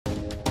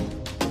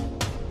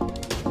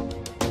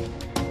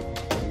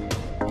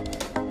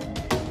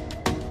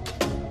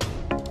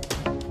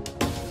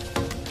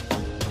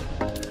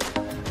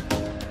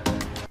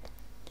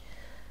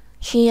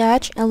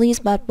G.H.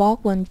 Elizabeth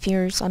Baldwin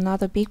fears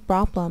another big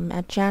problem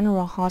at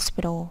General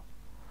Hospital.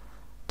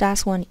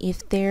 That's when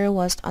if there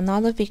was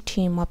another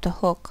victim of the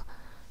hook,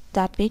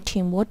 that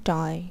victim would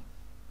die.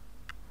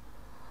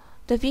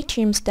 The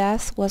victim's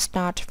death was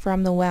not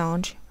from the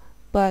wound,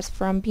 but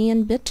from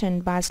being bitten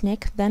by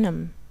snake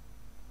venom.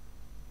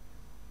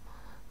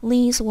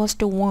 Liz was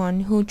the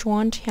one who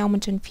joined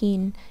Hamilton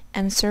Finn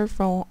and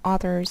several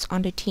others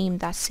on the team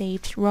that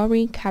saved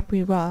Rory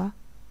Cabrera.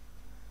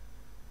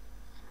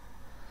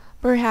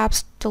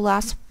 Perhaps the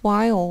last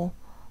vial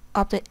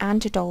of the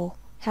antidote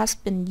has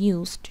been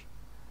used.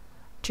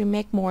 To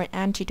make more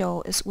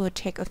antidote it will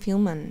take a few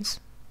months.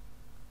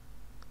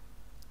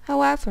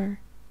 However,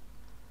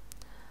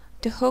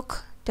 the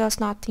hook does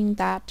not think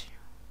that.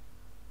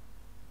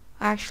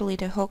 Actually,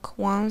 the hook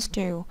wants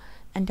to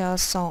and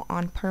does so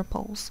on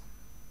purpose.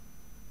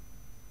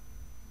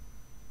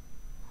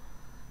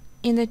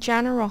 In the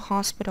General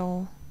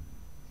Hospital,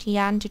 the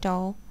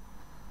antidote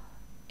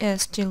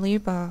is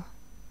delivered,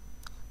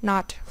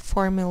 not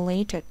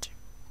formulated.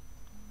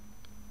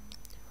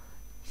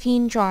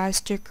 Finn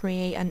tries to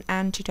create an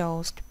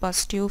antidote but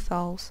still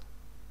fails.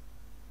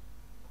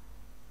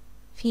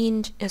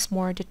 Finn is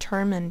more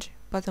determined,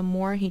 but the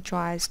more he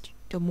tries,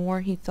 the more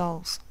he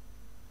fails.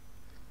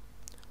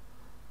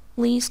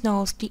 Liz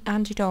knows the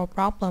antidote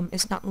problem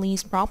is not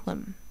Liz's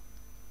problem.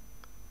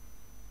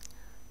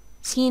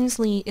 Since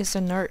Lee is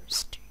a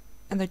nurse,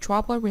 and the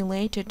trouble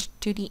related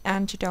to the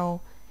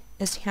antidote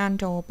is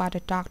handled by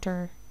the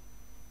doctor,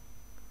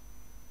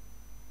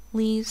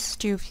 Liz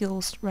still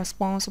feels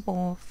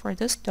responsible for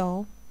this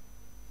though.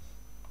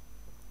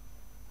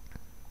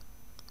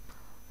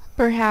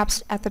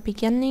 Perhaps at the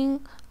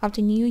beginning of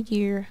the new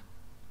year,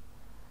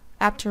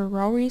 after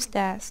Rory's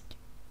death,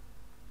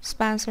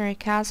 Spencer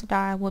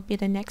Cassidy would be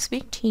the next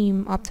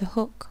victim of the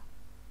hook.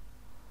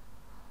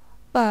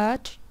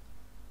 But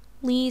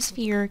Liz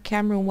feared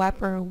Cameron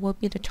Webber would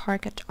be the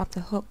target of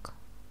the hook.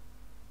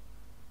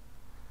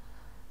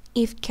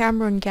 If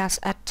Cameron gets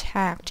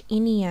attacked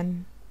in the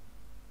end,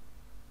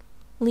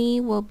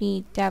 Lee will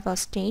be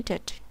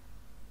devastated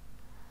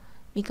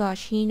because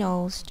she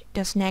knows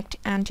the snake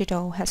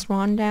antidote has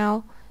run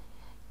out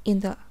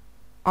in the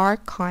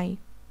archive.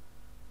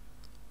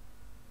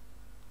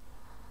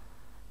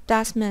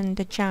 That means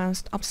the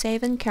chance of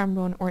saving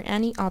Cameron or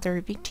any other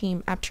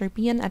victim after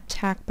being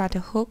attacked by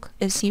the hook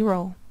is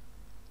zero.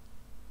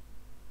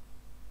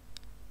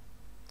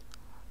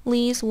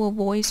 Liz will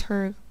voice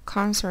her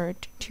concern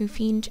to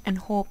Finn and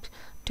hope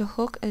the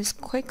hook is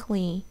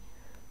quickly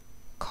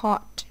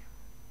caught.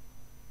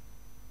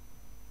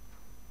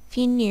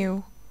 Finn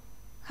knew,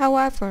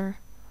 however,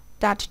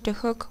 that the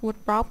hook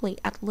would probably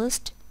at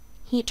least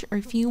hit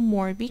a few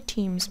more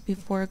victims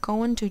before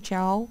going to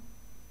jail.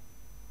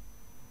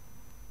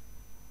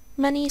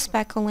 Many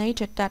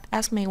speculated that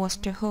Esme was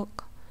the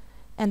hook,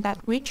 and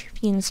that reached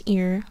Finn's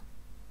ear.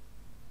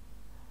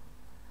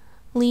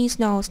 Liz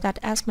knows that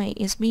Esme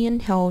is being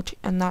held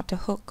and not the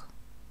hook,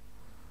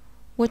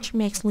 which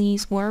makes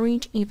Liz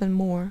worried even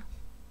more.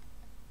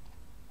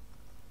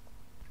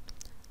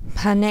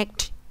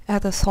 Panicked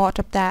at the thought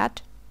of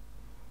that,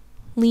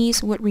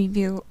 Liz would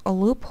reveal a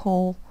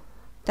loophole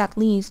that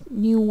Liz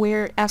knew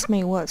where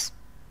Esme was.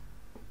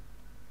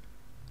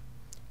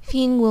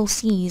 Finn will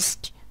seize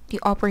the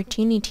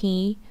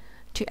opportunity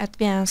to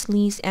advance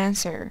Liz's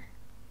answer.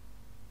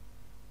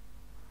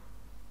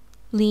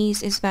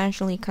 Liz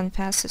eventually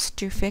confesses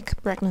to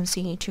fake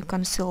pregnancy to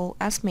conceal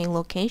Esme's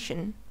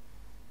location,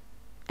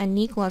 and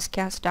Nicholas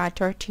gets that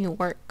dirty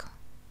work.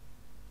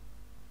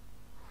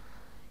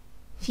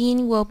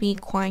 Finn will be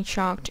quite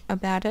shocked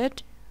about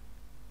it,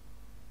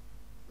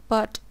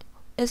 but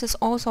it is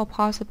also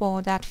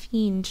possible that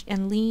Finn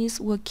and Liz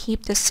will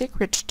keep the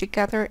secret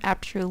together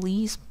after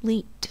Liz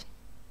bleed.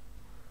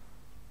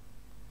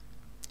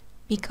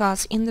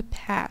 Because in the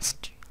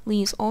past,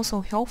 Liz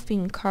also helped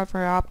Finn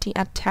cover up the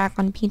attack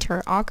on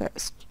Peter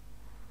August.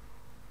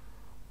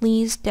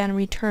 Liz then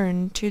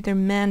returned to the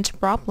main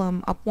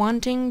problem of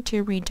wanting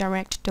to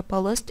redirect the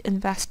police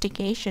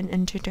investigation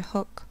into the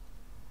hook.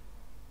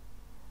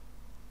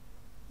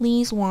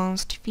 Liz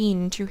wants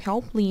Finn to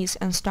help Liz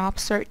and stop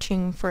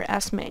searching for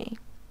Esme,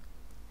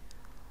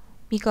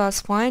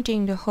 because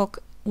finding the hook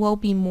will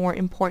be more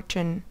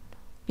important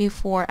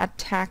before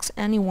attacks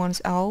anyone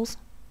else.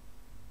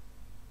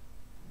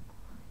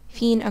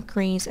 Finn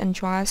agrees and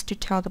tries to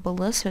tell the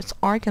police's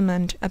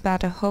argument about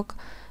the hook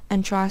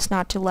and tries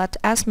not to let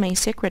Esme's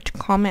secret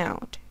come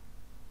out.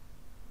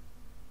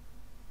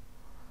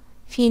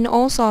 Finn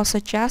also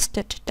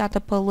suggested that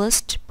the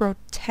police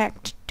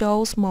protect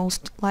those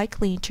most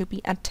likely to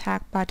be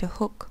attacked by the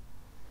hook,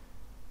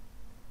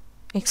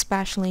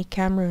 especially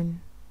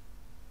Cameron,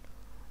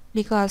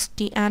 because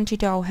the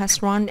antidote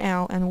has run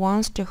out and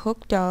once the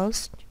hook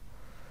does,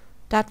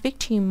 that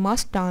victim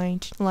must die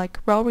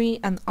like Rory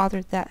and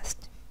other deaths.